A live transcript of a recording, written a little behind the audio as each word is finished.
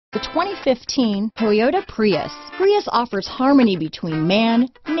The 2015 Toyota Prius. Prius offers harmony between man,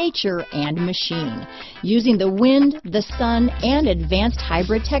 nature, and machine. Using the wind, the sun, and advanced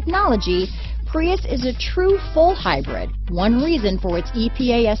hybrid technology, Prius is a true full hybrid, one reason for its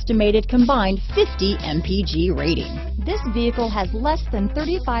EPA estimated combined 50 mpg rating. This vehicle has less than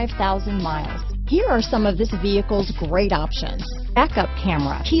 35,000 miles. Here are some of this vehicle's great options: backup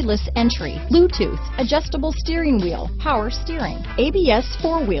camera, keyless entry, Bluetooth, adjustable steering wheel, power steering, ABS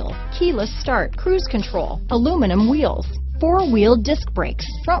 4-wheel, keyless start, cruise control, aluminum wheels, 4-wheel disc brakes,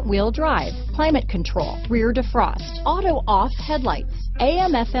 front-wheel drive, climate control, rear defrost, auto-off headlights,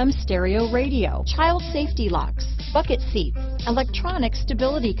 AM/FM stereo radio, child safety locks, bucket seats, electronic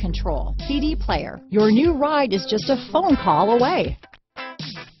stability control, CD player. Your new ride is just a phone call away.